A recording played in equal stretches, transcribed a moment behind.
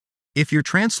If your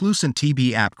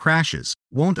TranslucentTB app crashes,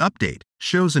 won't update,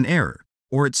 shows an error,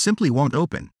 or it simply won't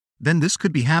open, then this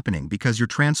could be happening because your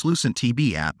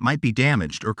TranslucentTB app might be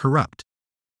damaged or corrupt.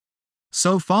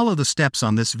 So follow the steps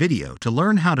on this video to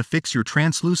learn how to fix your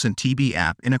TranslucentTB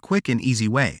app in a quick and easy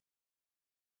way.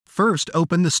 First,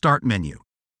 open the Start menu.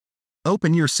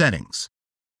 Open your settings.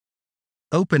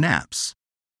 Open Apps.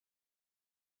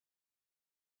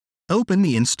 Open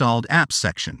the Installed Apps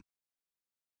section.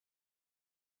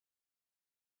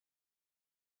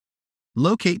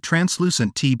 Locate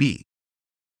TranslucentTB.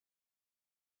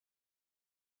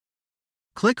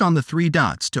 Click on the three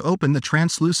dots to open the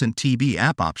TranslucentTB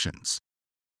app options.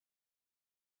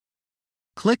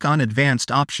 Click on Advanced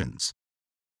Options.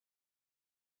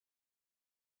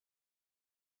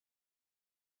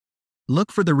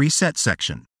 Look for the Reset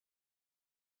section.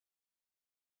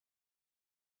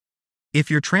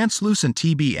 If your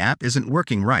TranslucentTB app isn't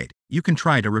working right, you can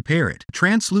try to repair it.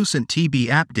 TranslucentTB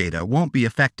app data won't be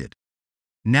affected.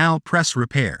 Now press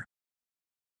Repair.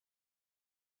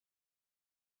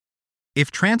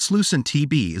 If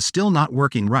TranslucentTB is still not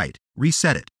working right,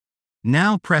 reset it.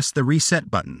 Now press the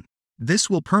Reset button. This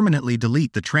will permanently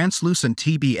delete the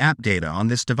TranslucentTB app data on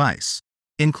this device,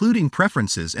 including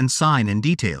preferences and sign-in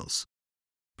details.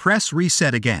 Press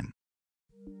Reset again.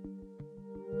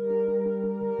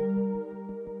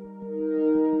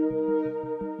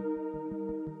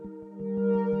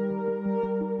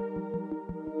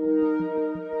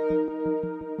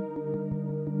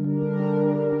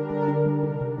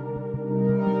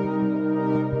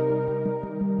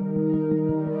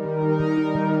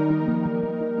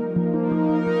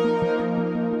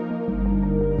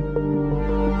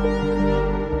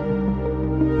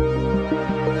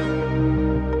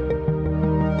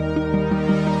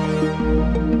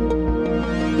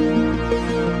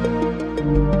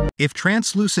 If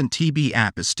TranslucentTB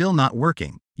app is still not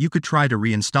working, you could try to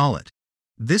reinstall it.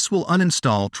 This will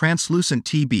uninstall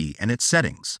TranslucentTB and its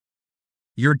settings.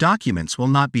 Your documents will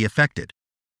not be affected.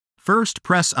 First,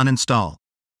 press Uninstall.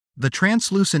 The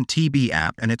TranslucentTB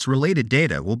app and its related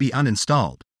data will be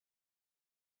uninstalled.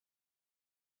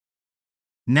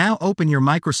 Now open your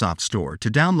Microsoft Store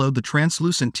to download the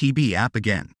TranslucentTB app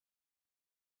again.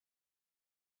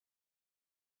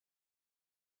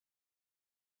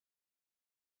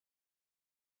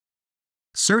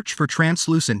 Search for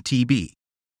TranslucentTB.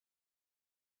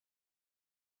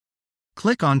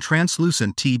 Click on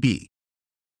TranslucentTB.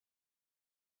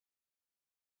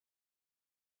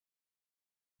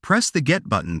 Press the Get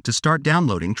button to start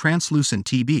downloading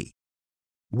TranslucentTB.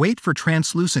 Wait for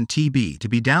TranslucentTB to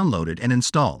be downloaded and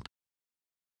installed.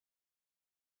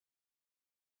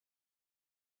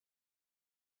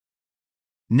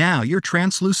 Now your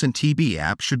TranslucentTB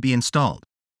app should be installed.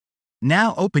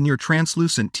 Now open your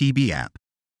TranslucentTB app.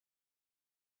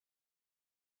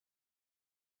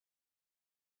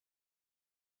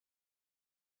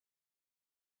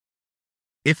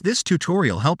 If this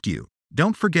tutorial helped you,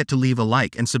 don't forget to leave a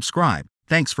like and subscribe.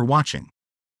 Thanks for watching.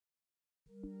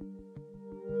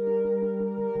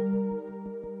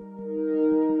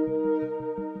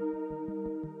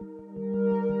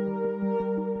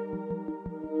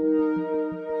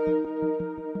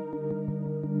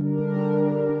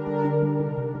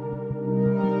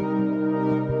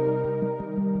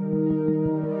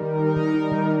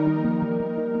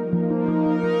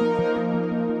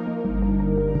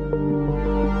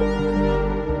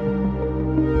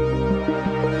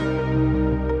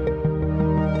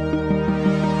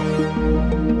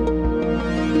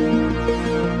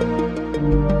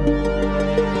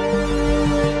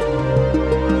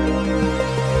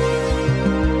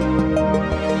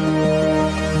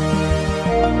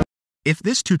 If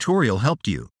this tutorial helped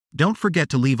you, don't forget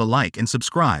to leave a like and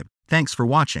subscribe. Thanks for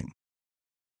watching.